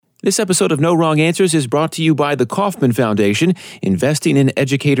This episode of No Wrong Answers is brought to you by the Kauffman Foundation, investing in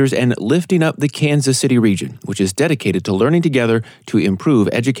educators and lifting up the Kansas City region, which is dedicated to learning together to improve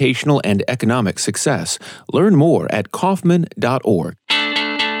educational and economic success. Learn more at Kauffman.org.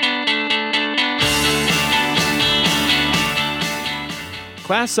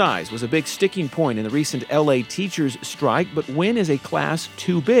 Class size was a big sticking point in the recent LA teachers' strike, but when is a class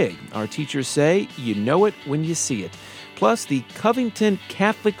too big? Our teachers say you know it when you see it. Plus, the Covington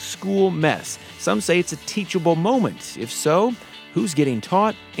Catholic School mess. Some say it's a teachable moment. If so, who's getting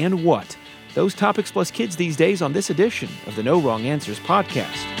taught and what? Those topics plus kids these days on this edition of the No Wrong Answers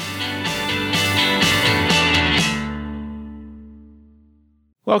podcast.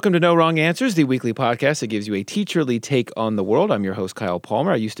 Welcome to No Wrong Answers, the weekly podcast that gives you a teacherly take on the world. I'm your host, Kyle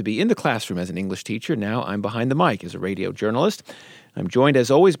Palmer. I used to be in the classroom as an English teacher. Now I'm behind the mic as a radio journalist. I'm joined, as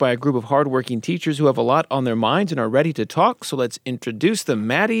always, by a group of hardworking teachers who have a lot on their minds and are ready to talk. So let's introduce them.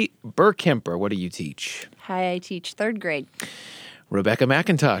 Maddie Burkemper, what do you teach? Hi, I teach third grade. Rebecca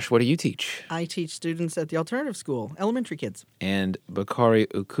McIntosh, what do you teach? I teach students at the alternative school, elementary kids. And Bakari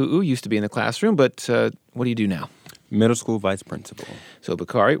Ukuu used to be in the classroom, but what do you do now? Middle school vice principal. So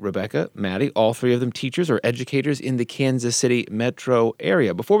Bakari, Rebecca, Maddie, all three of them teachers or educators in the Kansas City metro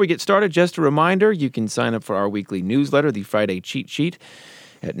area. Before we get started, just a reminder, you can sign up for our weekly newsletter, the Friday Cheat Sheet,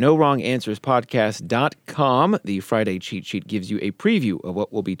 at NoWrongAnswersPodcast.com. The Friday Cheat Sheet gives you a preview of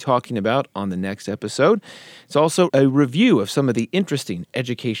what we'll be talking about on the next episode. It's also a review of some of the interesting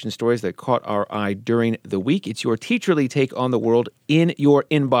education stories that caught our eye during the week. It's your teacherly take on the world in your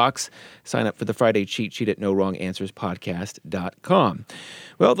inbox. Sign up for the Friday Cheat Sheet at NoWrongAnswersPodcast.com.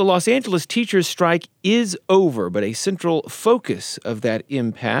 Well, the Los Angeles teachers' strike is over, but a central focus of that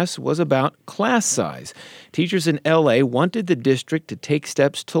impasse was about class size. Teachers in L.A. wanted the district to take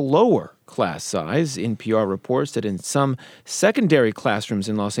steps to lower class size. NPR reports that in some secondary classrooms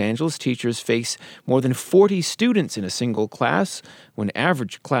in Los Angeles, teachers face more than 40 students in a single class, when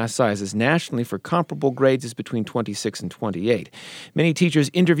average class sizes nationally for comparable grades is between 26 and 28. Many teachers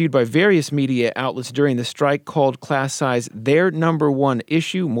interviewed by various media outlets during the strike called class size their number one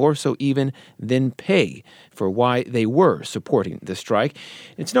issue, more so even than pay, for why they were supporting the strike.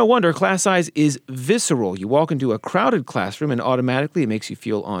 It's no wonder class size is visceral. You walk into a crowded classroom and automatically it makes you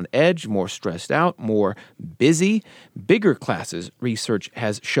feel on edge, more stressed out, more busy. Bigger classes, research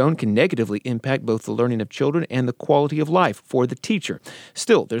has shown, can negatively impact both the learning of children and the quality of life for the teacher.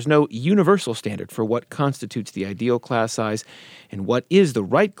 Still, there's no universal standard for what constitutes the ideal class size, and what is the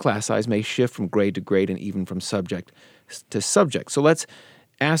right class size may shift from grade to grade and even from subject to subject. So let's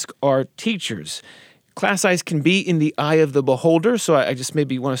ask our teachers. Class size can be in the eye of the beholder, so I just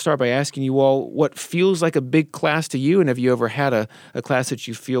maybe want to start by asking you all what feels like a big class to you, and have you ever had a class that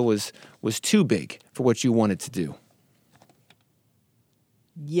you feel was too big for what you wanted to do?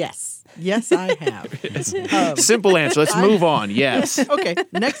 Yes. Yes, I have. Simple answer. Let's move on. Yes. Okay,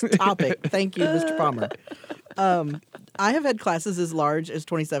 next topic. Thank you, Mr. Palmer. I have had classes as large as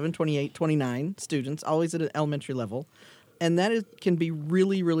 27, 28, 29 students, always at an elementary level. And that can be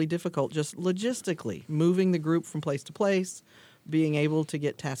really, really difficult just logistically, moving the group from place to place, being able to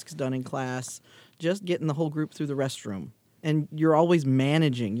get tasks done in class, just getting the whole group through the restroom. And you're always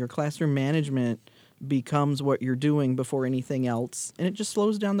managing. Your classroom management becomes what you're doing before anything else, and it just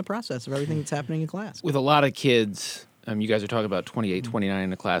slows down the process of everything that's happening in class. With a lot of kids, you guys are talking about 28, 29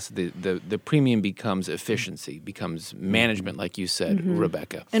 in a class, the premium becomes efficiency, becomes management, like you said,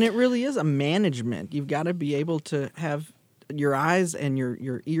 Rebecca. And it really is a management. You've got to be able to have your eyes and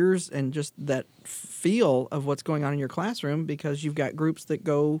your ears and just that feel of what's going on in your classroom, because you've got groups that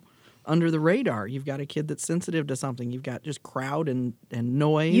go under the radar. You've got a kid that's sensitive to something. You've got just crowd and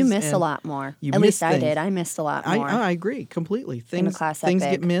noise. You miss a lot more. At least I did. I missed a lot more. I agree completely. Things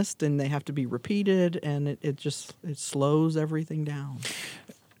get missed and they have to be repeated, and it slows everything down.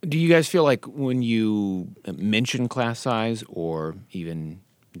 Do you guys feel like when you mention class size or even,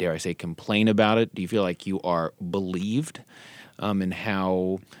 dare I say, complain about it, do you feel like you are believed in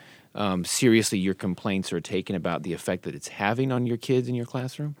how seriously your complaints are taken about the effect that it's having on your kids in your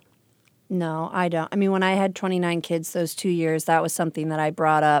classroom? No, I don't. I mean, when I had 29 kids those 2 years, that was something that I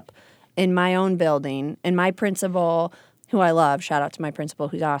brought up in my own building. And my principal, who I love, shout out to my principal,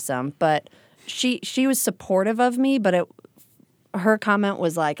 who's awesome, but she was supportive of me, but her comment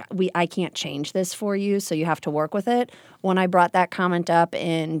was like, I can't change this for you, so you have to work with it. When I brought that comment up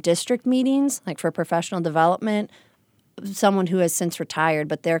in district meetings, like for professional development, someone who has since retired,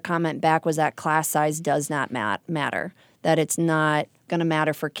 but their comment back was that class size does not matter, that it's not going to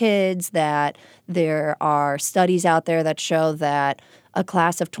matter for kids, that there are studies out there that show that a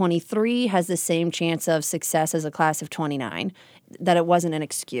class of 23 has the same chance of success as a class of 29. that it wasn't an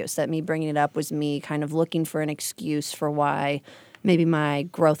excuse, that me bringing it up was me kind of looking for an excuse for why maybe my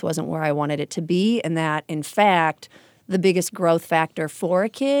growth wasn't where I wanted it to be, and that, in fact, the biggest growth factor for a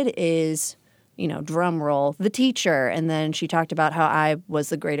kid is, drum roll, the teacher. And then she talked about how I was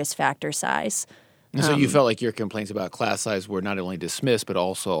the greatest factor size. And so you felt like your complaints about class size were not only dismissed, but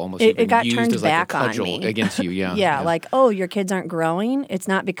also almost it even got used turned as like back a on cudgel me. against you. Yeah. Yeah, like, oh, your kids aren't growing. It's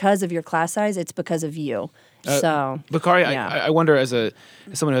not because of your class size. It's because of you. Bakari, yeah. I wonder, as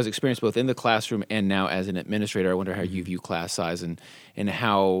someone who has experience both in the classroom and now as an administrator, I wonder how you view class size and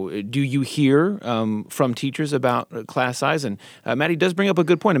how do you hear from teachers about class size? And Maddie does bring up a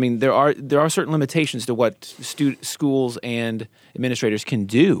good point. I mean, there are certain limitations to what schools and administrators can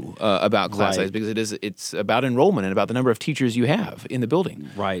do about class size, because it's about enrollment and about the number of teachers you have in the building.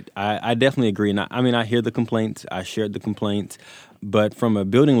 Right. I definitely agree. And I hear the complaints. I shared the complaints. But from a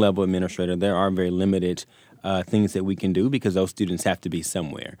building level administrator, there are very limited things that we can do because those students have to be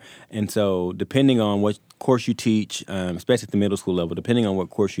somewhere. And so depending on what course you teach, especially at the middle school level, depending on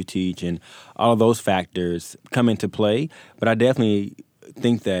what course you teach and all of those factors come into play. But I definitely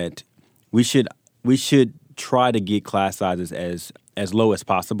think that we should try to get class sizes as low as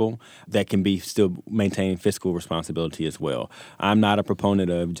possible that can be still maintaining fiscal responsibility as well. I'm not a proponent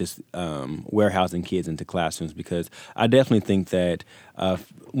of just warehousing kids into classrooms, because I definitely think that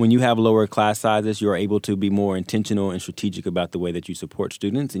when you have lower class sizes, you're able to be more intentional and strategic about the way that you support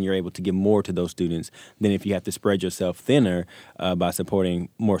students, and you're able to give more to those students than if you have to spread yourself thinner by supporting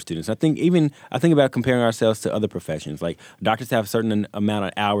more students. I think about comparing ourselves to other professions. Like doctors have a certain amount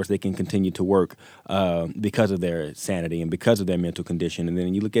of hours they can continue to work because of their sanity and because of their mental condition. And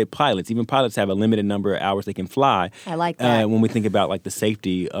then you look at pilots. Even pilots have a limited number of hours they can fly. I like that. When we think about like the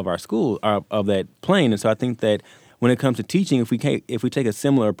safety of our school, of that plane. And so I think that when it comes to teaching, if we take a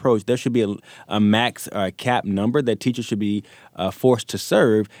similar approach, there should be a max or a cap number that teachers should be forced to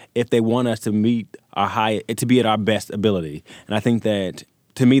serve if they want us to be at our best ability. And I think that,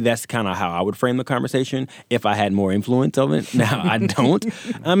 to me, that's kind of how I would frame the conversation if I had more influence of it. Now, I don't.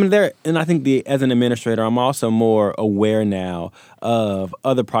 And I think as an administrator, I'm also more aware now of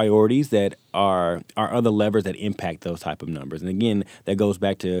other priorities that are other levers that impact those type of numbers. And again, that goes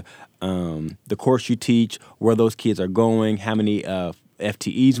back to the course you teach, where those kids are going, how many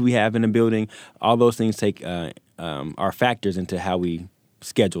FTEs we have in the building. All those things are factors into how we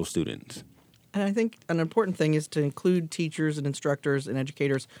schedule students. And I think an important thing is to include teachers and instructors and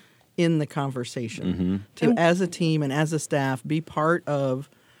educators in the conversation. To, as a team and as a staff, be part of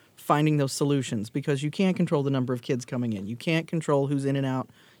finding those solutions, because you can't control the number of kids coming in. You can't control who's in and out.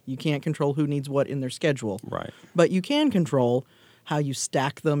 You can't control who needs what in their schedule. Right. But you can control how you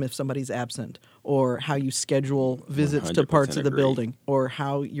stack them if somebody's absent, or how you schedule visits to parts of the building, or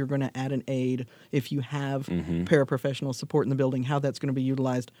how you're going to add an aide if you have paraprofessional support in the building, how that's going to be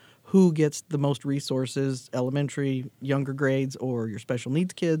utilized, who gets the most resources, elementary, younger grades, or your special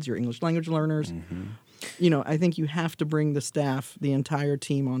needs kids, your English language learners. I think you have to bring the staff, the entire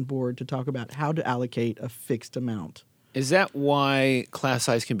team on board to talk about how to allocate a fixed amount. Is that why class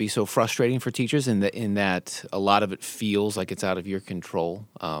size can be so frustrating for teachers, in that a lot of it feels like it's out of your control?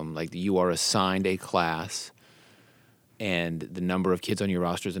 Like you are assigned a class, and the number of kids on your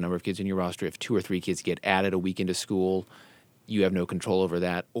roster is the number of kids in your roster. If 2 or 3 kids get added a week into school, you have no control over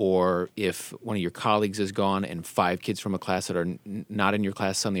that. Or if one of your colleagues is gone and 5 kids from a class that are not in your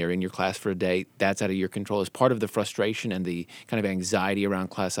class suddenly are in your class for a day, that's out of your control. Is part of the frustration and the kind of anxiety around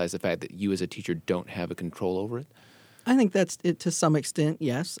class size the fact that you as a teacher don't have a control over it? I think that's it to some extent,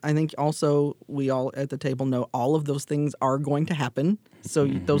 yes. I think also we all at the table know all of those things are going to happen. So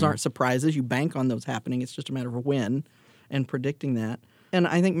those aren't surprises. You bank on those happening. It's just a matter of when and predicting that. And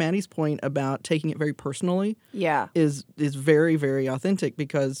I think Maddie's point about taking it very personally is very, very authentic,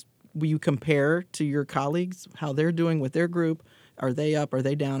 because you compare to your colleagues how they're doing with their group. Are they up? Are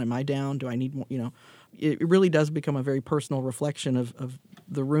they down? Am I down? Do I need more? It really does become a very personal reflection of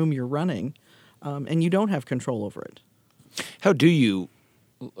the room you're running, and you don't have control over it. How do you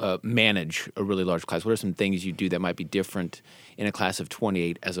manage a really large class? What are some things you do that might be different in a class of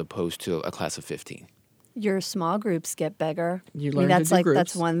 28 as opposed to a class of 15? Your small groups get bigger. You learn to do groups.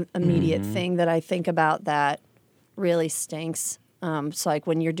 That's one immediate thing that I think about that really stinks. So like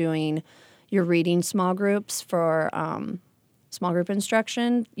when you're doing your reading small groups for small group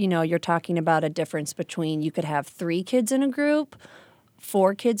instruction, you're talking about a difference between, you could have 3 kids in a group,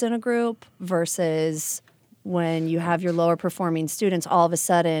 4 kids in a group, versus when you have your lower performing students, all of a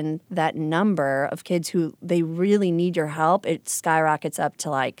sudden that number of kids who they really need your help, it skyrockets up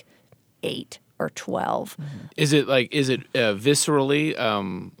to like 8 or 12. Is it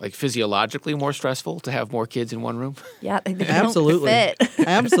viscerally, like physiologically more stressful to have more kids in one room? Yeah, they Absolutely. don't fit.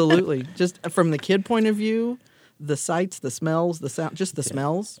 Absolutely. Just from the kid point of view, the sights, the smells, the sound, just the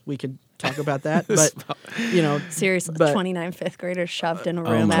smells. We could talk about that. But, Seriously, but- 29 fifth graders shoved in a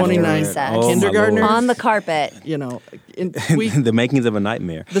Oh room my after 29 recess. Oh, my kindergartners. Lord. On the carpet. The The makings of a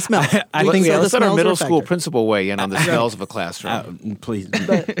nightmare. smell. I We think can say the Let's let our smells are middle a school factor. principal weigh in on the smells of a classroom. Please.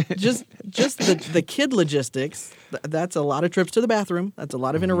 But just the kid logistics, that's a lot of trips to the bathroom. That's a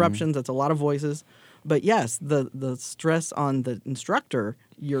lot of interruptions. That's a lot of voices. But yes, the stress on the instructor,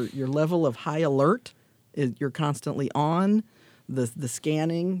 your level of high alert, you're constantly on. The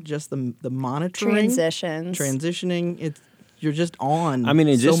scanning, just the monitoring, transitioning. You're just on. I mean,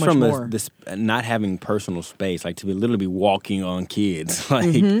 it's so just much from more. this not having personal space, like to literally be walking on kids,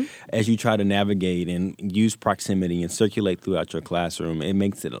 like as you try to navigate and use proximity and circulate throughout your classroom, it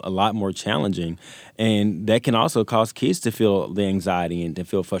makes it a lot more challenging, and that can also cause kids to feel the anxiety and to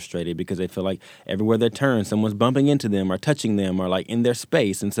feel frustrated because they feel like everywhere they turn, someone's bumping into them or touching them or like in their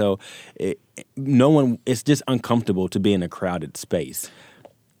space, and so it's just uncomfortable to be in a crowded space.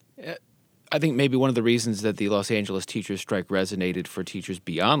 I think maybe one of the reasons that the Los Angeles teachers strike resonated for teachers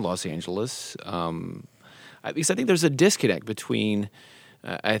beyond Los Angeles, because I think there's a disconnect between,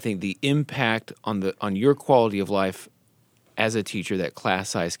 I think, the impact on your quality of life as a teacher that class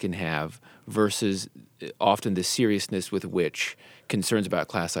size can have versus often the seriousness with which concerns about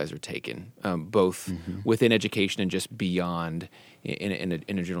class size are taken, both within education and just beyond in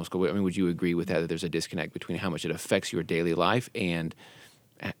a general school. I mean, would you agree with that there's a disconnect between how much it affects your daily life and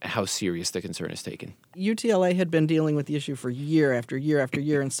how serious the concern is taken? UTLA had been dealing with the issue for year after year after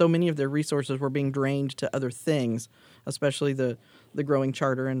year, and so many of their resources were being drained to other things, especially the growing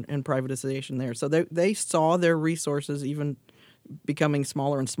charter and privatization there. So they saw their resources even becoming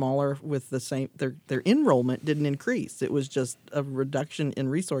smaller and smaller with the same. Their enrollment didn't increase. It was just a reduction in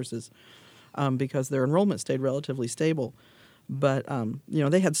resources because their enrollment stayed relatively stable. But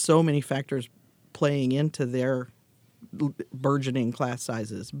they had so many factors playing into their burgeoning class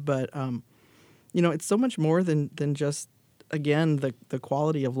sizes, but it's so much more than just, again, the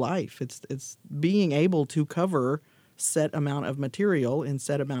quality of life. It's being able to cover set amount of material in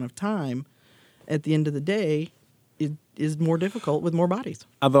set amount of time. At the end of the day, it is more difficult with more bodies.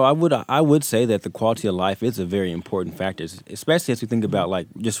 Although I would say that the quality of life is a very important factor, especially as we think about like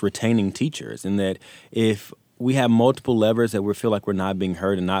just retaining teachers, and that if we have multiple levers that we feel like we're not being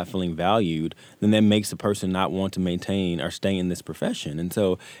heard and not feeling valued, then that makes a person not want to maintain or stay in this profession. And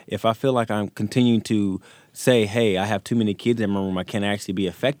so if I feel like I'm continuing to say, hey, I have too many kids in my room, I can't actually be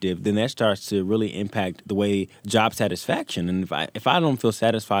effective, then that starts to really impact the way job satisfaction. And if I don't feel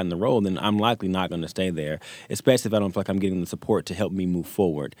satisfied in the role, then I'm likely not going to stay there, especially if I don't feel like I'm getting the support to help me move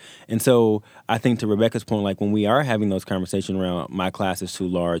forward. And so I think to Rebecca's point, like when we are having those conversations around my class is too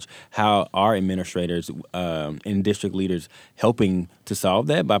large, how are administrators and district leaders helping to solve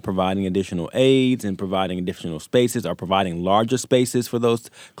that by providing additional aids and providing additional spaces or providing larger spaces for those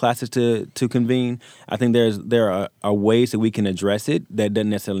classes to convene? I think there are ways that we can address it that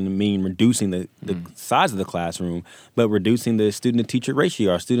doesn't necessarily mean reducing the size of the classroom, but reducing the student-to-teacher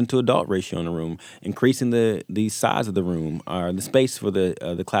ratio or student-to-adult ratio in the room, increasing the size of the room or the space for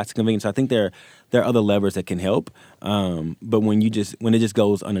the class to convene. So I think there are other levers that can help, but when it just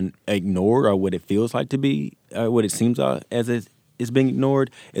goes ignored or what it feels like to be, what it seems as it is being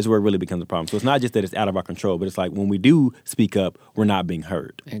ignored, is where it really becomes a problem. So it's not just that it's out of our control, but it's like when we do speak up, we're not being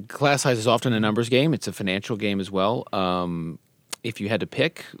heard. And class size is often a numbers game. It's a financial game as well. If you had to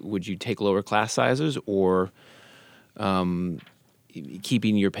pick, would you take lower class sizes or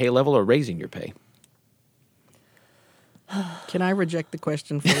keeping your pay level or raising your pay? Can I reject the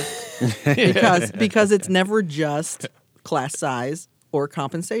question first? because it's never just class size or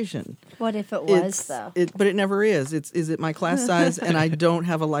compensation. What if it was, though? But it never is. Is it my class size and I don't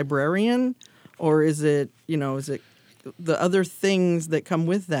have a librarian? Or is it the other things that come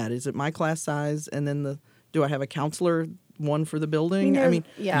with that? Is it my class size and then do I have a counselor, one for the building?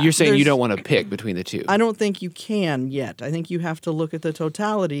 You're saying you don't want to pick between the two. I don't think you can yet. I think you have to look at the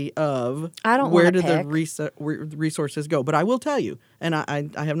totality of I don't where wanna do the pick. resources go. But I will tell you, and I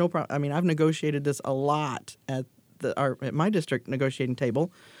have no problem. I mean, I've negotiated this a lot at my district negotiating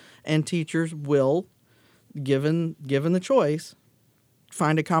table, and teachers will, given the choice,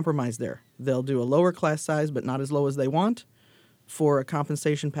 find a compromise there. They'll do a lower class size, but not as low as they want, for a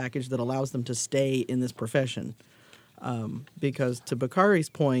compensation package that allows them to stay in this profession. Because to Bakari's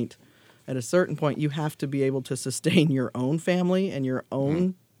point, at a certain point, you have to be able to sustain your own family and your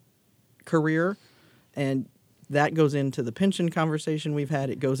own career, and That goes into the pension conversation we've had.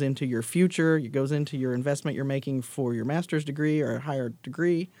 It goes into your future. It goes into your investment you're making for your master's degree or a higher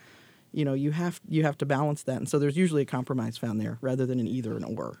degree. You have to balance that. And so there's usually a compromise found there rather than an either and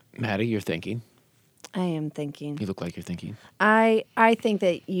or. Maddie, you're thinking. I am thinking. You look like you're thinking. I think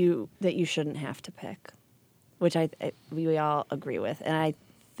that you shouldn't have to pick, which we all agree with. And I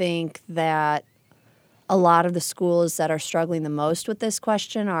think that a lot of the schools that are struggling the most with this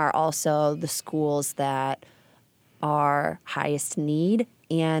question are also the schools that are highest need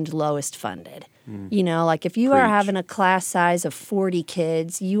and lowest funded. Like if you are having a class size of 40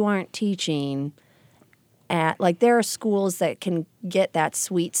 kids, you aren't teaching at, like, there are schools that can get that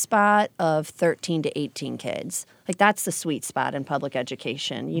sweet spot of 13 to 18 kids. Like, that's the sweet spot in public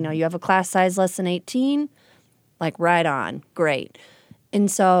education. You have a class size less than 18, like, right on, great. And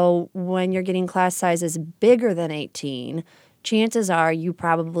so when you're getting class sizes bigger than 18, chances are you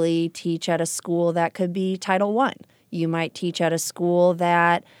probably teach at a school that could be Title I. You might teach at a school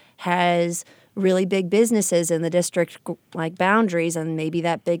that has really big businesses in the district like boundaries, and maybe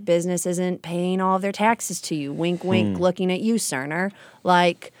that big business isn't paying all of their taxes to you. Wink, wink, looking at you, Cerner.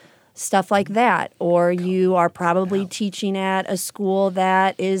 Like stuff like that. Or you are probably teaching at a school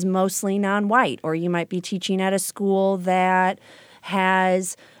that is mostly non-white, or you might be teaching at a school that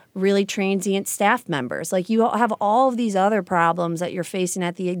has really transient staff members. Like you have all of these other problems that you're facing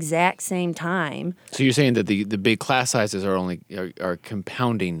at the exact same time. So you're saying that the big class sizes are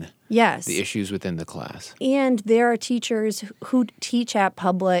compounding yes. the issues within the class. And there are teachers who teach at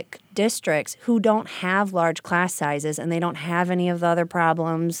public districts who don't have large class sizes, and they don't have any of the other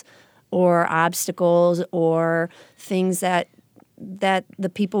problems or obstacles or things that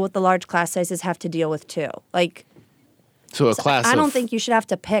the people with the large class sizes have to deal with too. So a class I don't think you should have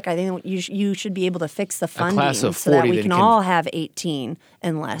to pick. I think you should be able to fix the funding class of so that 40 we then can can- all have 18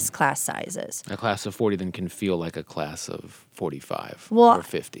 and less class sizes. A class of 40 then can feel like a class of 45 Well, or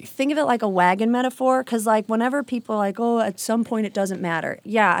 50. Think of it like a wagon metaphor, because whenever people are like, oh, at some point it doesn't matter.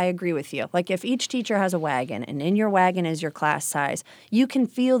 Yeah, I agree with you. Like if each teacher has a wagon and in your wagon is your class size, you can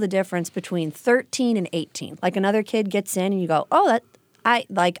feel the difference between 13 and 18. Like another kid gets in and you go, oh,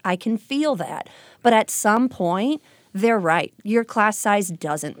 I can feel that. But at some point, they're right. Your class size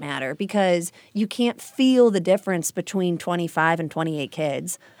doesn't matter because you can't feel the difference between 25 and 28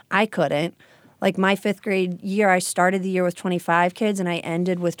 kids. I couldn't. Like my fifth grade year, I started the year with 25 kids and I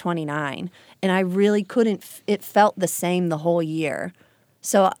ended with 29. And I really couldn't. It felt the same the whole year.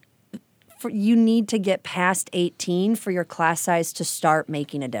 So you need to get past 18 for your class size to start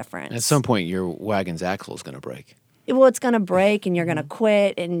making a difference. At some point, your wagon's axle is going to break. Well, it's going to break and you're going to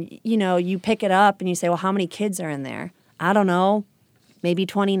quit, and you pick it up and you say, well, how many kids are in there? I don't know, maybe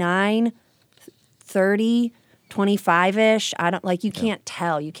 29, 30, 25-ish. You can't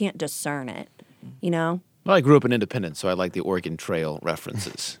tell. You can't discern it, Well, I grew up in Independence, so I like the Oregon Trail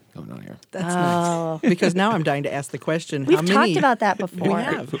references going on here. That's nice. Because now I'm dying to ask the question. We've talked about that before. We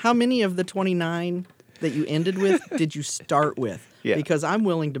have. How many of the 29 that you ended with did you start with? Yeah. Because I'm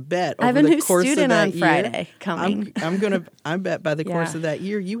willing to bet over I have a the new course student of that on year, Friday coming. I bet by the course Yeah. of that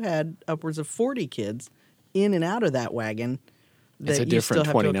year you had upwards of 40 kids in and out of that wagon that It's a you still different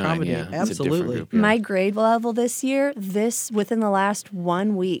have 29, to accommodate. yeah. It's a different Absolutely. group, yeah. My grade level this year, within the last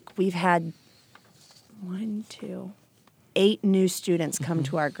 1 week, we've had 8 new students come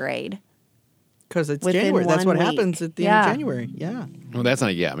to our grade. Because it's Within January. That's 1 what week. happens at the end of January. Yeah. Well, that's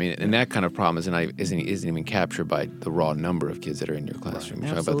not, I mean, and that kind of problem isn't even captured by the raw number of kids that are in your classroom. You're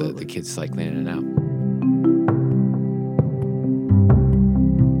talking about Absolutely. the kids cycling in and out.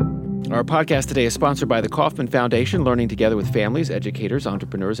 Our podcast today is sponsored by the Kauffman Foundation, learning together with families, educators,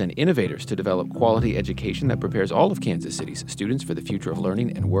 entrepreneurs, and innovators to develop quality education that prepares all of Kansas City's students for the future of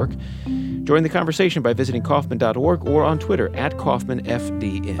learning and work. Join the conversation by visiting Kauffman.org or on Twitter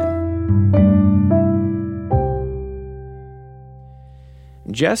 @KaufmanFDN.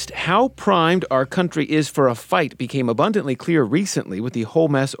 Just how primed our country is for a fight became abundantly clear recently with the whole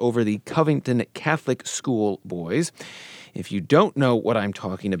mess over the Covington Catholic School boys. If you don't know what I'm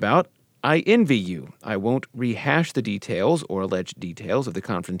talking about, I envy you. I won't rehash the details or alleged details of the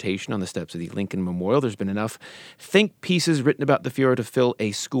confrontation on the steps of the Lincoln Memorial. There's been enough think pieces written about the furor to fill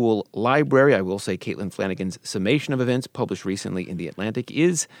a school library. I will say Caitlin Flanagan's summation of events published recently in The Atlantic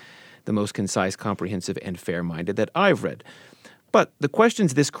is the most concise, comprehensive, and fair-minded that I've read. But the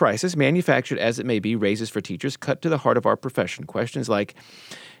questions this crisis, manufactured as it may be, raises for teachers cut to the heart of our profession. Questions like,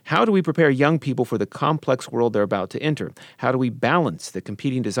 how do we prepare young people for the complex world they're about to enter? How do we balance the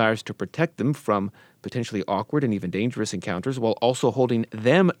competing desires to protect them from potentially awkward and even dangerous encounters while also holding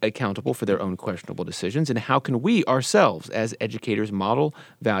them accountable for their own questionable decisions? And how can we ourselves as educators model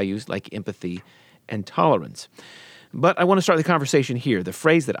values like empathy and tolerance. But I want to start the conversation here. The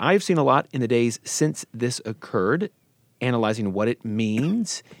phrase that I've seen a lot in the days since this occurred, analyzing what it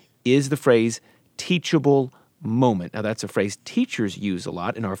means, is the phrase teachable moment. Now, that's a phrase teachers use a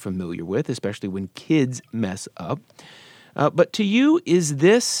lot and are familiar with, especially when kids mess up. But to you, is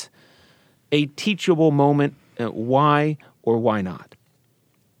this a teachable moment? Why or why not?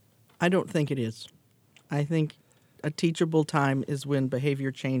 I don't think it is. I think a teachable time is when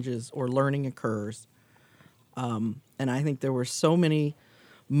behavior changes or learning occurs. And I think there were so many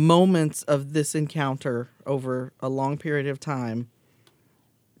moments of this encounter over a long period of time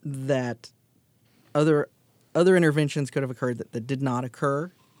that other interventions could have occurred that did not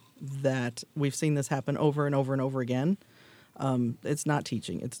occur, that we've seen this happen over and over and over again. It's not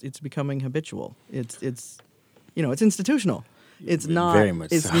teaching. It's becoming habitual. It's institutional. It's not. Very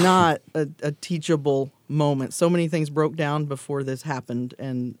much it's so. not a teachable moment. So many things broke down before this happened,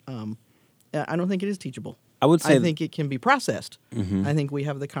 and I don't think it is teachable. I think it can be processed. Mm-hmm. I think we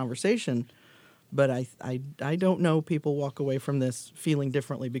have the conversation, but I don't know people walk away from this feeling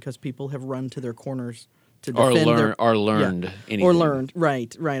differently because people have run to their corners to defend learned anything. Or learned.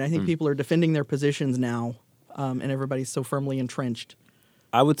 Right. I think people are defending their positions now, and everybody's so firmly entrenched.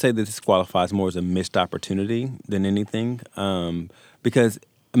 I would say that this qualifies more as a missed opportunity than anything, because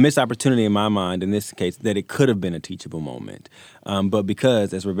a missed opportunity in my mind, in this case, that it could have been a teachable moment. But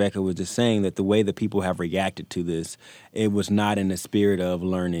because, as Rebecca was just saying, that the way that people have reacted to this, it was not in the spirit of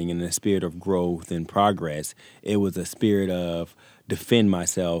learning and the spirit of growth and progress. It was a spirit of defend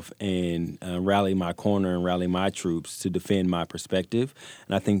myself and rally my corner and rally my troops to defend my perspective.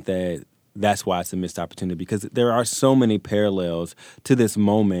 And I think that's why it's a missed opportunity, because there are so many parallels to this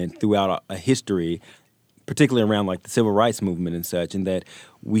moment throughout a history, particularly around like the civil rights movement and such, and that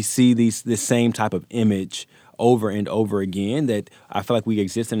we see this same type of image over and over again, that I feel like we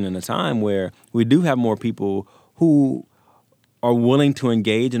exist in a time where we do have more people who are willing to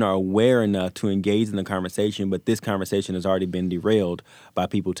engage and are aware enough to engage in the conversation, but this conversation has already been derailed by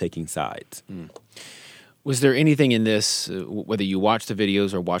people taking sides. Was there anything in this, whether you watched the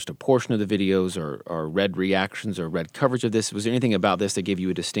videos or watched a portion of the videos or read reactions or read coverage of this, was there anything about this that gave you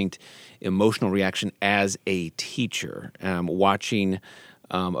a distinct emotional reaction as a teacher? Watching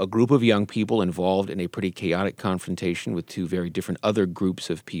a group of young people involved in a pretty chaotic confrontation with two very different other groups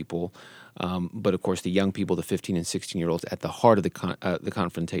of people, but of course the young people, the 15 and 16-year-olds, at the heart of the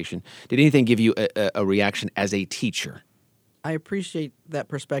confrontation. Did anything give you a reaction as a teacher? I appreciate that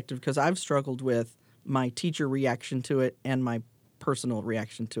perspective because I've struggled with my teacher reaction to it and my personal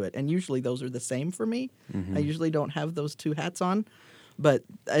reaction to it. And usually those are the same for me. Mm-hmm. I usually don't have those two hats on. But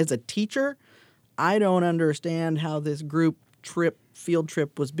as a teacher, I don't understand how this field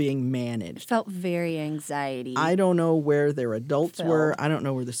trip was being managed. It felt very anxiety. I don't know where their adults were. I don't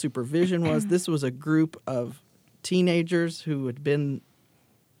know where the supervision was. This was a group of teenagers who had been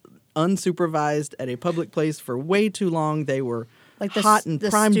unsupervised at a public place for way too long. They were hot and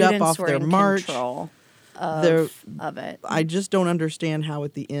primed up off their march. Of it. I just don't understand how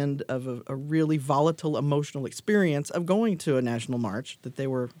at the end of a really volatile emotional experience of going to a national march that they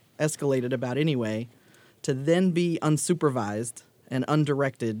were escalated about anyway, to then be unsupervised and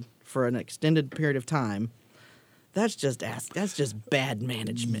undirected for an extended period of time. That's just bad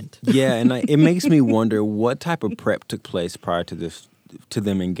management. Yeah, and it makes me wonder what type of prep took place prior to this, to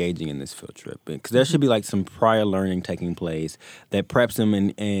them engaging in this field trip, because there should be like some prior learning taking place that preps them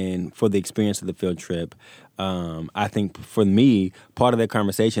and for the experience of the field trip. I think for me, part of that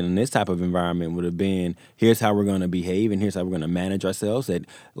conversation in this type of environment would have been, here's how we're going to behave and here's how we're going to manage ourselves. That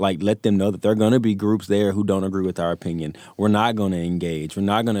let them know that there are going to be groups there who don't agree with our opinion. We're not going to engage. We're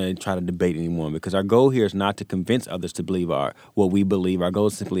not going to try to debate anyone, because our goal here is not to convince others to believe what we believe. Our goal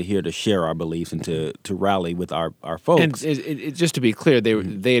is simply here to share our beliefs and to rally with our folks. And just to be clear,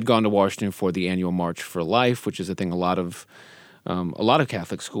 they had gone to Washington for the annual March for Life, which is a thing a lot of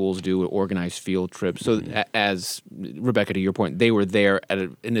Catholic schools do, organized field trips. So as Rebecca, to your point, they were there at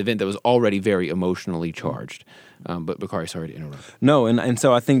an event that was already very emotionally charged. But Bakari, sorry to interrupt. No, and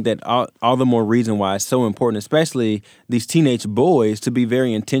so I think that all the more reason why it's so important, especially these teenage boys, to be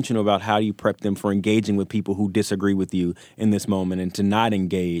very intentional about how you prep them for engaging with people who disagree with you in this moment, and to not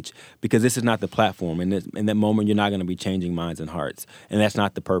engage, because this is not the platform. In that moment, you're not going to be changing minds and hearts, and that's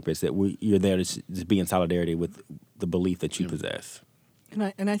not the purpose. That you're there to just be in solidarity with the belief that you possess.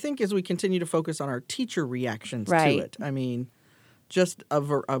 And I think as we continue to focus on our teacher reactions to Right. it, I mean, just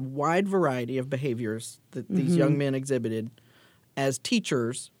a wide variety of behaviors that these young men exhibited as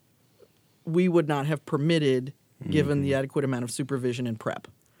teachers, we would not have permitted given the adequate amount of supervision and prep.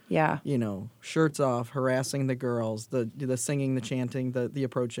 Yeah. Shirts off, harassing the girls, the singing, the chanting, the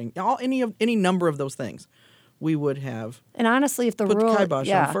approaching, any number of those things, we would have And honestly, if the put rule, the kibosh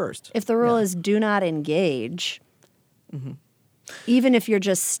on first. If the rule is do not engage, Mm-hmm. even if you're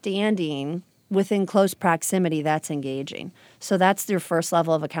just standing within close proximity, that's engaging. So that's your first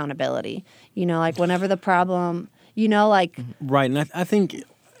level of accountability. Like whenever the problem, like Right, and I think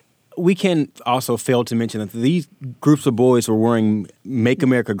we can also fail to mention that these groups of boys were wearing "Make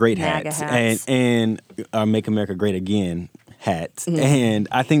America Great" MAGA hats, hats. and "Make America Great Again" hats, Mm-hmm. and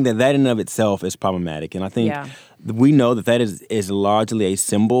I think that in and of itself is problematic. And I think Yeah. we know that is largely a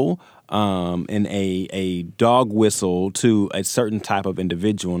symbol and a dog whistle to a certain type of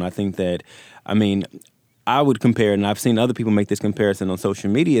individual. And I think that, I would compare, and I've seen other people make this comparison on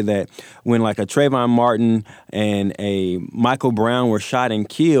social media, that when like a Trayvon Martin and a Michael Brown were shot and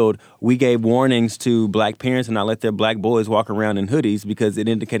killed, we gave warnings to black parents to not let their black boys walk around in hoodies because it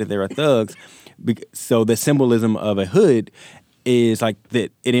indicated they were thugs. So the symbolism of a hood is like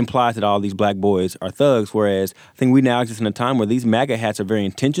that it implies that all these black boys are thugs, whereas I think we now exist in a time where these MAGA hats are very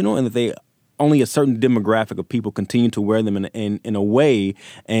intentional and that they only a certain demographic of people continue to wear them in a way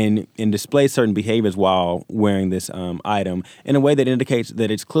and display certain behaviors while wearing this item in a way that indicates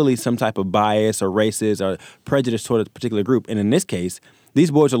that it's clearly some type of bias or racist or prejudice toward a particular group. And in this case, these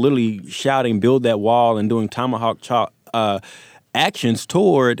boys are literally shouting, "Build that wall," and doing tomahawk actions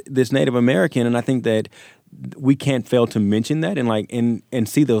toward this Native American. And I think that we can't fail to mention that and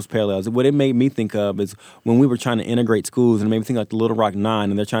see those parallels. What it made me think of is when we were trying to integrate schools, and it made me think like the Little Rock Nine,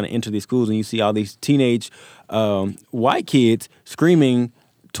 and they're trying to enter these schools, and you see all these teenage white kids screaming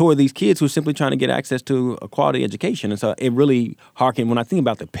toward these kids who are simply trying to get access to a quality education. And so it really harkened, when I think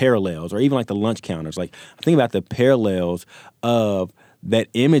about the parallels, or even like the lunch counters, like I think about the parallels of that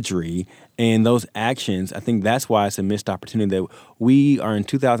imagery and those actions. I think that's why it's a missed opportunity that we are in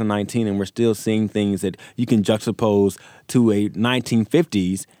 2019 and we're still seeing things that you can juxtapose to a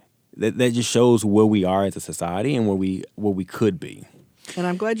 1950s that just shows where we are as a society and where we could be. And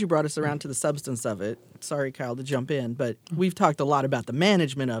I'm glad you brought us around to the substance of it. Sorry, Kyle, to jump in, but we've talked a lot about the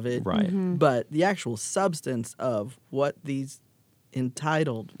management of it. Right. Mm-hmm. But the actual substance of what these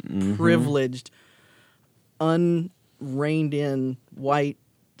entitled, privileged, unreined in white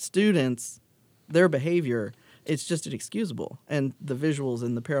students, their behavior, it's just inexcusable. And the visuals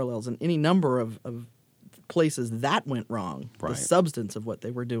and the parallels and any number of places that went wrong, Right. the substance of what they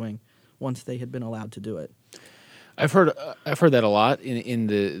were doing once they had been allowed to do it. I've heard that a lot in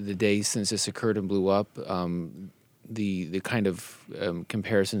the days since this occurred and blew up. The kind of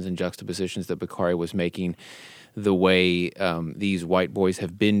comparisons and juxtapositions that Bakari was making, the way these white boys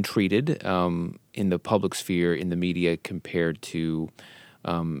have been treated in the public sphere, in the media, compared to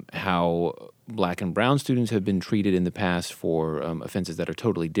how black and brown students have been treated in the past for offenses that are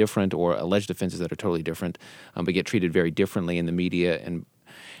totally different, or alleged offenses that are totally different, but get treated very differently in the media.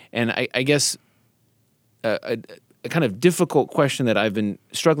 And I guess a kind of difficult question that I've been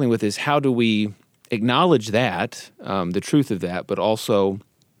struggling with is, how do we acknowledge that, the truth of that, but also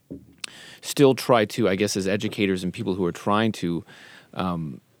still try to, I guess, as educators and people who are trying to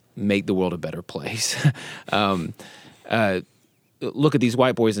make the world a better place, look at these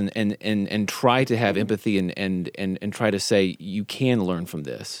white boys and try to have empathy and try to say, you can learn from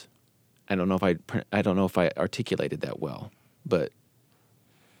this. I don't know if I articulated that well, but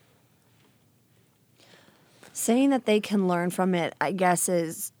saying that they can learn from it, I guess,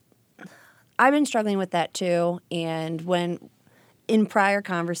 is, I've been struggling with that too. And when in prior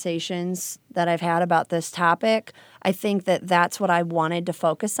conversations that I've had about this topic, I think that that's what I wanted to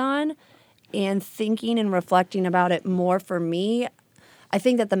focus on. And thinking and reflecting about it more for me, I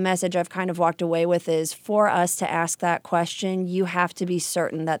think that the message I've kind of walked away with is, for us to ask that question, you have to be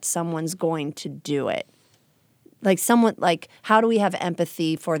certain that someone's going to do it. How do we have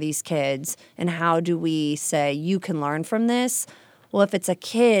empathy for these kids, and how do we say, you can learn from this? Well, if it's a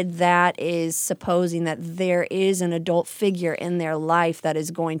kid that is supposing that there is an adult figure in their life that is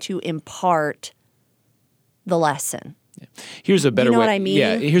going to impart the lesson. here's a better You know way. what I mean?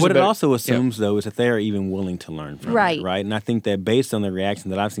 Yeah, here's What a it better, also assumes, though, is that they are even willing to learn from Right. it, right? And I think that based on the reaction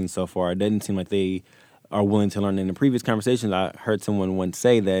that I've seen so far, it doesn't seem like they are willing to learn. In the previous conversations, I heard someone once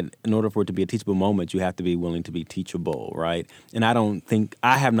say that in order for it to be a teachable moment, you have to be willing to be teachable, right? And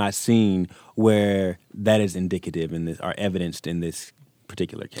I have not seen where that is indicative in this, or evidenced in this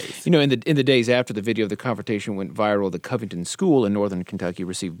particular case. You know, in the days after the video of the confrontation went viral, the Covington School in northern Kentucky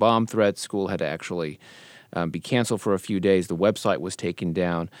received bomb threats. School had to actually be canceled for a few days. The website was taken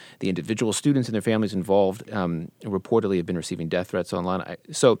down. The individual students and their families involved reportedly have been receiving death threats online.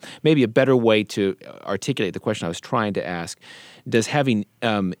 So maybe a better way to articulate the question I was trying to ask, does having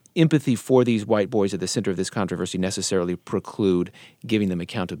empathy for these white boys at the center of this controversy necessarily preclude giving them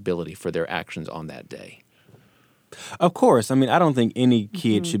accountability for their actions on that day? Of course. I mean, I don't think any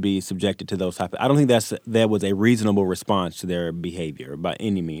kid should be subjected to those type of. I don't think that was a reasonable response to their behavior by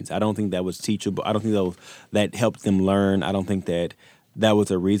any means. I don't think that was teachable. I don't think that helped them learn. I don't think that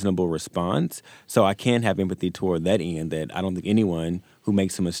was a reasonable response. So I can have empathy toward that end. That I don't think anyone who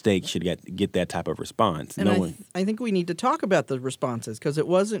makes a mistake should get that type of response. And I think we need to talk about the responses, because it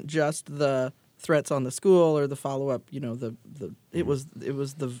wasn't just the threats on the school or the follow-up, it was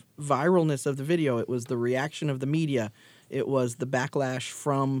the viralness of the video. It was the reaction of the media. It was the backlash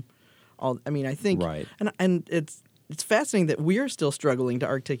from all. I mean, I think, right. And it's fascinating that we're still struggling to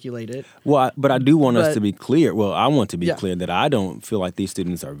articulate it. Well, but I do want us to be clear. Well, I want to be clear that I don't feel like these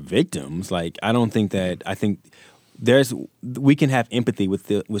students are victims. Like, I don't think that. I think we can have empathy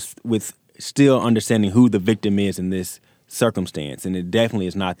with still understanding who the victim is in this circumstance, and it definitely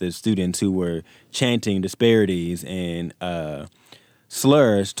is not the students who were chanting disparities and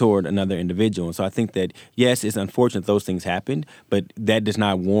slurs toward another individual. So I think that, yes, it's unfortunate those things happened, but that does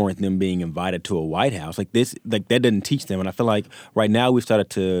not warrant them being invited to a White House. Like that doesn't teach them. And I feel like right now we've started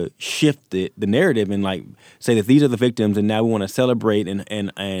to shift the narrative and like say that these are the victims, and now we want to celebrate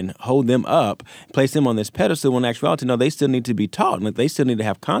and hold them up, place them on this pedestal, when in actuality, no, they still need to be taught. Like, they still need to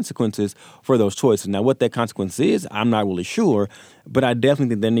have consequences for those choices. Now, what that consequence is, I'm not really sure, but I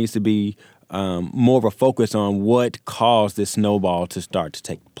definitely think there needs to be more of a focus on what caused this snowball to start to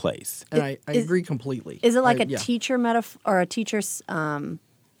take place. And I agree completely. Is it like a teacher metaphor or a teacher's,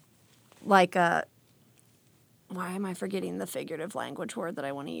 like a, why am I forgetting the figurative language word that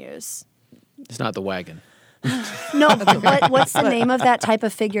I want to use? It's not the wagon. No, what's the name of that type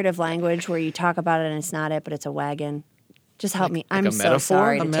of figurative language where you talk about it and it's not it, but it's a wagon? Just help me. I'm so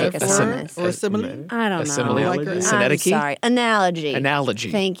sorry to take us on this. Or a simile? I don't know. A simile? Like a- I'm Synecdoche? sorry. Analogy.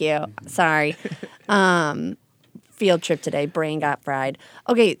 Analogy. Thank you. Sorry. Field trip today. Brain got fried.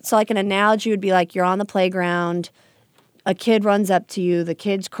 Okay, so like an analogy would be like you're on the playground. A kid runs up to you. The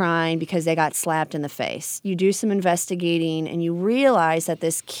kid's crying because they got slapped in the face. You do some investigating and you realize that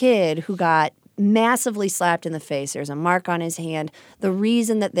this kid who got massively slapped in the face, there's a mark on his hand. The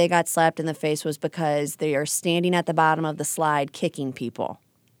reason that they got slapped in the face was because they are standing at the bottom of the slide kicking people.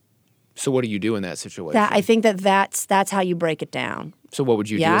 So what do you do in that situation? I think that's how you break it down. So what would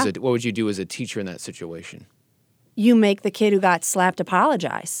you Yeah? do? What would you do as a teacher in that situation? You make the kid who got slapped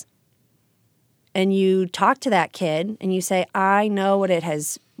apologize. And you talk to that kid and you say, I know what it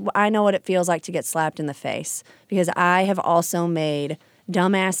feels like to get slapped in the face, because I have also made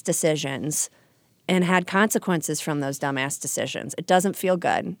dumbass decisions and had consequences from those dumbass decisions. It doesn't feel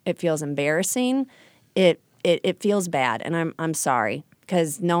good. It feels embarrassing. It feels bad, and I'm sorry,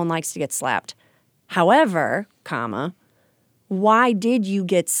 because no one likes to get slapped. However, why did you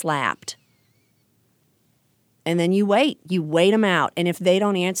get slapped? And then you wait them out. And if they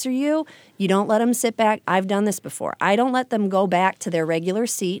don't answer you, you don't let them sit back. I've done this before. I don't let them go back to their regular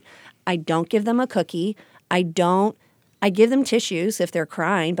seat. I don't give them a cookie. I give them tissues if they're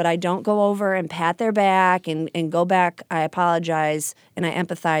crying, but I don't go over and pat their back and go back. I apologize and I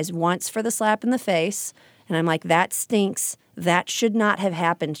empathize once for the slap in the face. And I'm like, that stinks. That should not have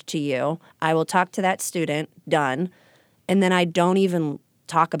happened to you. I will talk to that student. Done. And then I don't even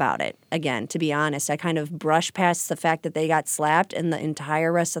talk about it again, to be honest. I kind of brush past the fact that they got slapped, and the entire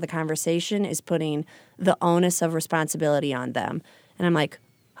rest of the conversation is putting the onus of responsibility on them. And I'm like,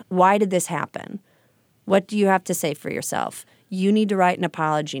 why did this happen? What do you have to say for yourself? You need to write an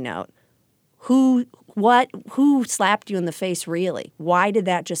apology note. Who slapped you in the face really? Why did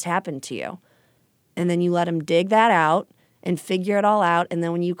that just happen to you? And then you let them dig that out and figure it all out. And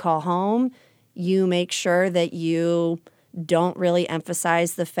then when you call home, you make sure that you don't really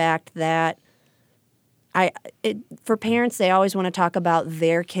emphasize the fact that for parents, they always want to talk about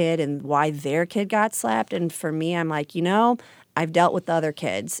their kid and why their kid got slapped. And for me, I'm like, I've dealt with the other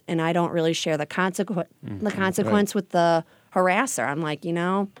kids, and I don't really share the consequence with the harasser. I'm like,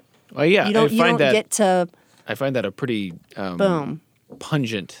 Well, yeah, you don't get to. I find that a pretty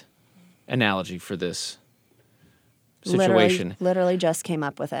pungent analogy for this situation. Literally just came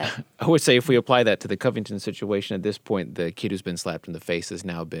up with it. I would say if we apply that to the Covington situation at this point, the kid who's been slapped in the face has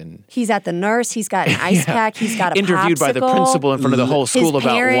now been... He's at the nurse. He's got an ice pack. He's got a interviewed by the principal in front of the whole school His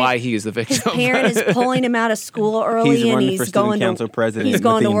parent- about why he is the victim. His parent is pulling him out of school early, He's and running he's for student going council to president he's with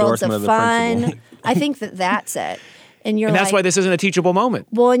going the to Worlds of endorsement of the Fun. principal. I think that's it. And you're And that's like, why this isn't a teachable moment.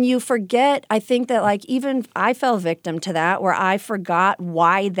 well, and you forget, I think that like even I fell victim to that where I forgot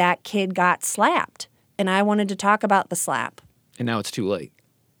why that kid got slapped. And I wanted to talk about the slap. And now it's too late.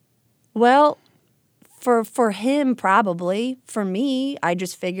 Well, for him probably. For me, I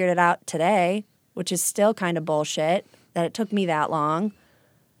just figured it out today, which is still kind of bullshit that it took me that long.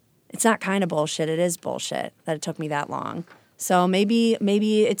 It's not kind of bullshit, it is bullshit that it took me that long. So maybe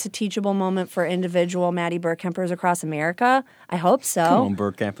it's a teachable moment for individual Maddie Burkempers across America. I hope so. Come on,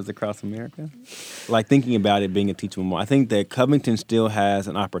 Burkempers across America. Like thinking about it being a teachable moment. I think that Covington still has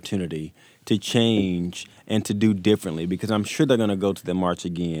an opportunity to change and to do differently because I'm sure they're going to go to the march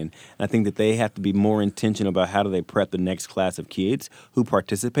again. And I think that they have to be more intentional about how do they prep the next class of kids who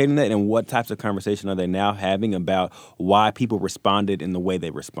participate in that and what types of conversation are they now having about why people responded in the way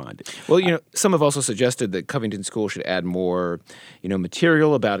they responded. Well, some have also suggested that Covington School should add more,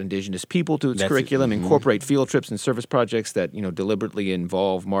 material about Indigenous people to its curriculum, incorporate field trips and service projects that, deliberately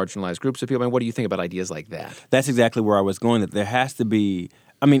involve marginalized groups of people. And what do you think about ideas like that? That's exactly where I was going, that there has to be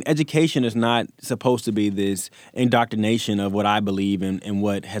education is not supposed to be this indoctrination of what I believe in and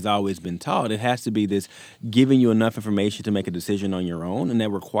what has always been taught. It has to be this giving you enough information to make a decision on your own, and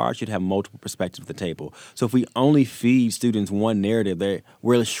that requires you to have multiple perspectives at the table. So if we only feed students one narrative,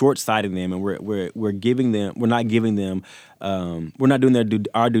 we're short-sighting them, and we're not doing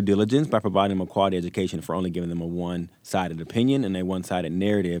our due diligence by providing them a quality education if we're only giving them a one-sided opinion and a one-sided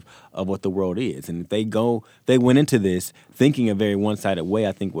narrative of what the world is. And if they went into this thinking a very one-sided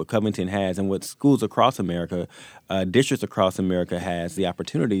way, I think what Covington has and what schools across America, districts across America has the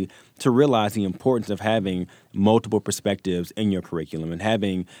opportunity to realize the importance of having multiple perspectives in your curriculum and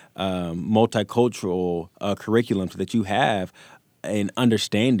having multicultural curriculum so that you have an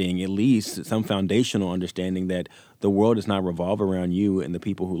understanding, at least some foundational understanding that the world does not revolve around you and the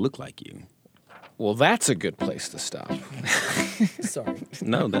people who look like you. Well, that's a good place to stop. Sorry.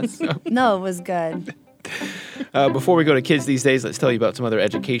 No, that's... No, it was good. Before we go to Kids These Days, let's tell you about some other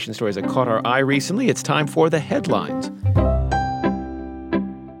education stories that caught our eye recently. It's time for the headlines.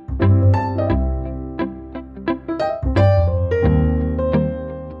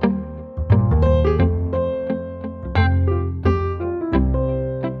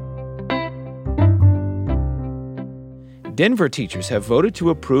 Denver teachers have voted to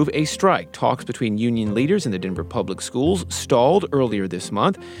approve a strike. Talks between union leaders and the Denver Public Schools stalled earlier this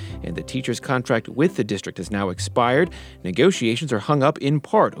month, and the teachers' contract with the district has now expired. Negotiations are hung up in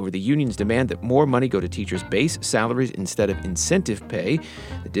part over the union's demand that more money go to teachers' base salaries instead of incentive pay.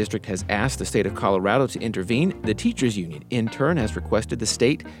 The district has asked the state of Colorado to intervene. The teachers' union, in turn, has requested the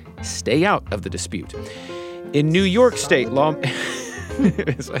state stay out of the dispute. In New York State, law...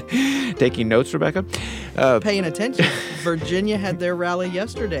 Taking notes, Rebecca? Paying attention. Virginia had their rally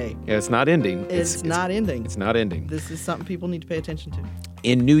yesterday. Yeah, it's not ending. It's not ending. It's not ending. This is something people need to pay attention to.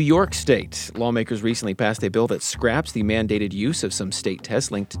 In New York State, lawmakers recently passed a bill that scraps the mandated use of some state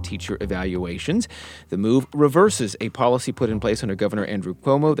tests linked to teacher evaluations. The move reverses a policy put in place under Governor Andrew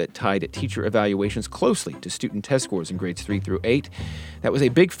Cuomo that tied teacher evaluations closely to student test scores in grades 3 through 8. That was a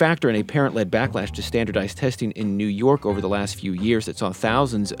big factor in a parent-led backlash to standardized testing in New York over the last few years that saw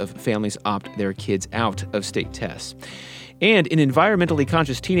thousands of families opt their kids out of state tests. And an environmentally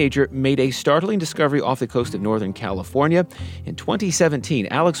conscious teenager made a startling discovery off the coast of Northern California. In 2017,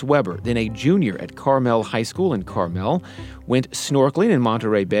 Alex Weber, then a junior at Carmel High School in Carmel, went snorkeling in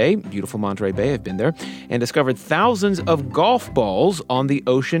Monterey Bay, beautiful Monterey Bay, I've been there, and discovered thousands of golf balls on the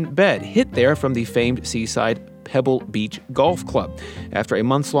ocean bed, hit there from the famed seaside Pebble Beach Golf Club. After a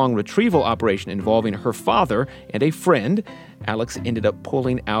months-long retrieval operation involving her father and a friend, Alex ended up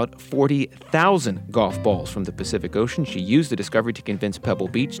pulling out 40,000 golf balls from the Pacific Ocean. She used the discovery to convince Pebble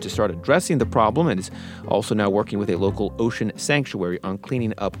Beach to start addressing the problem and is also now working with a local ocean sanctuary on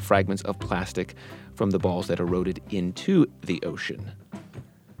cleaning up fragments of plastic from the balls that eroded into the ocean.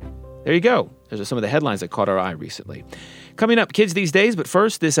 There you go. Those are some of the headlines that caught our eye recently. Coming up, Kids These Days, but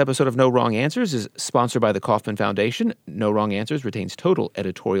first, this episode of No Wrong Answers is sponsored by the Kauffman Foundation. No Wrong Answers retains total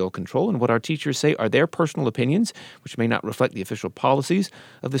editorial control, and what our teachers say are their personal opinions, which may not reflect the official policies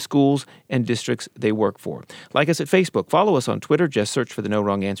of the schools and districts they work for. Like us at Facebook, follow us on Twitter, just search for the No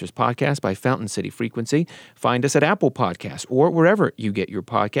Wrong Answers podcast by Fountain City Frequency. Find us at Apple Podcasts or wherever you get your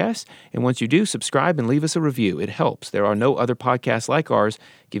podcasts, and once you do, subscribe and leave us a review. It helps. There are no other podcasts like ours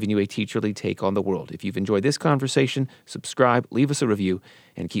giving you a teacherly take on the world. If you've enjoyed this conversation, subscribe, leave us a review,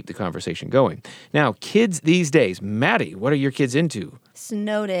 and keep the conversation going. Now, kids these days. Maddie, what are your kids into?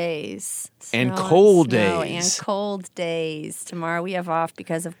 Snow days. And cold snow days. And cold days. Tomorrow we have off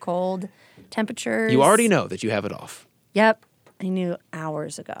because of cold temperatures. You already know that you have it off. Yep. I knew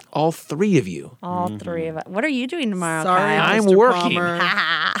hours ago. All three of you. All three of us. What are you doing tomorrow, Sorry, Kyle? I'm Mr. working. Palmer.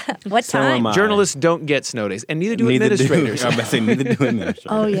 What So time? am I. Journalists don't get snow days, and neither do Neither administrators. I was about to say neither do administrators.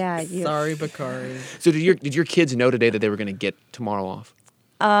 Oh, yeah. You. Sorry, Bakari. So did your kids know today that they were going to get tomorrow off?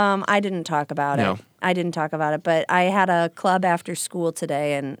 I didn't talk about No. it. I didn't talk about it, but I had a club after school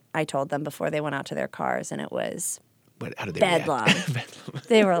today, and I told them before they went out to their cars, and it was But how did they bedlam. react?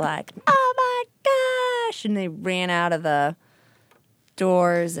 They were like, "Oh my gosh!" and they ran out of the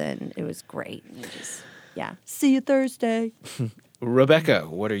doors, and it was great. And yeah. See you Thursday. Rebecca,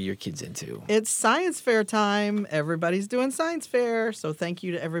 what are your kids into? It's science fair time. Everybody's doing science fair. So thank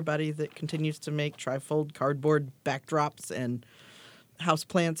you to everybody that continues to make trifold cardboard backdrops and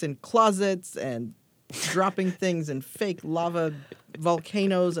houseplants in closets and dropping things in fake lava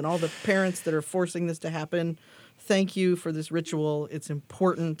volcanoes and all the parents that are forcing this to happen. Thank you for this ritual. It's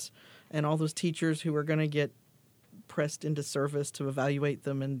important. And all those teachers who are going to get pressed into service to evaluate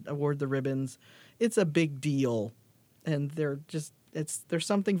them and award the ribbons. It's a big deal. And there's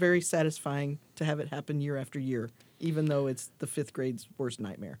something very satisfying to have it happen year after year, even though it's the fifth grade's worst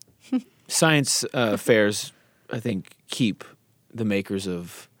nightmare. Science fairs, I think, keep the makers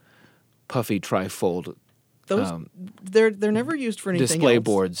of puffy trifold Those they're never used for anything display else,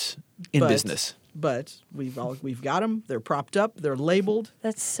 boards in but- business. But we've got them. They're propped up. They're labeled.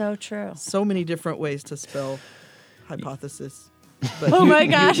 That's so true. So many different ways to spell hypothesis. But Oh my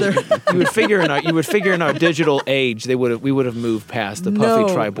gosh. they're- You would figure in our digital age, we would have moved past the puffy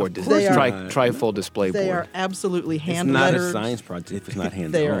No, triboard, they are- trifold display They board. are absolutely It's hand not a lettered. science project if it's not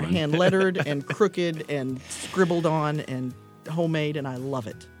hands-on. They are hand lettered and crooked and scribbled on and homemade, and I love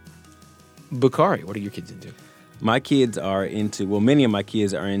it. Bakari, what are your kids into? My kids are into, many of my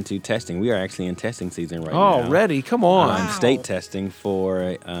kids are into testing. We are actually in testing season right now. Already, come on. Wow. State testing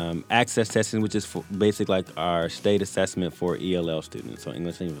for access testing, which is basically like our state assessment for ELL students. So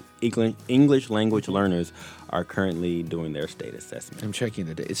English language learners are currently doing their state assessment. I'm checking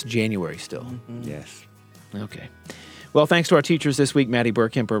the date. It's January still. Yes. Okay. Well, thanks to our teachers this week, Maddie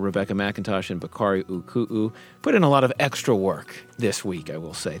Burkemper, Rebecca McIntosh, and Bakari Uku'u. Put in a lot of extra work this week, I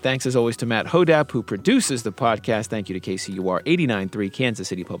will say. Thanks, as always, to Matt Hodap, who produces the podcast. Thank you to KCUR 89.3 Kansas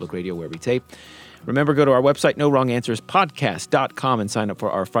City Public Radio, where we tape. Remember, go to our website, NoWrongAnswersPodcast.com, and sign up for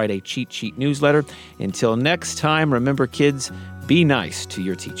our Friday Cheat Sheet newsletter. Until next time, remember, kids, be nice to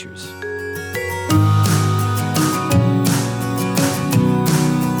your teachers.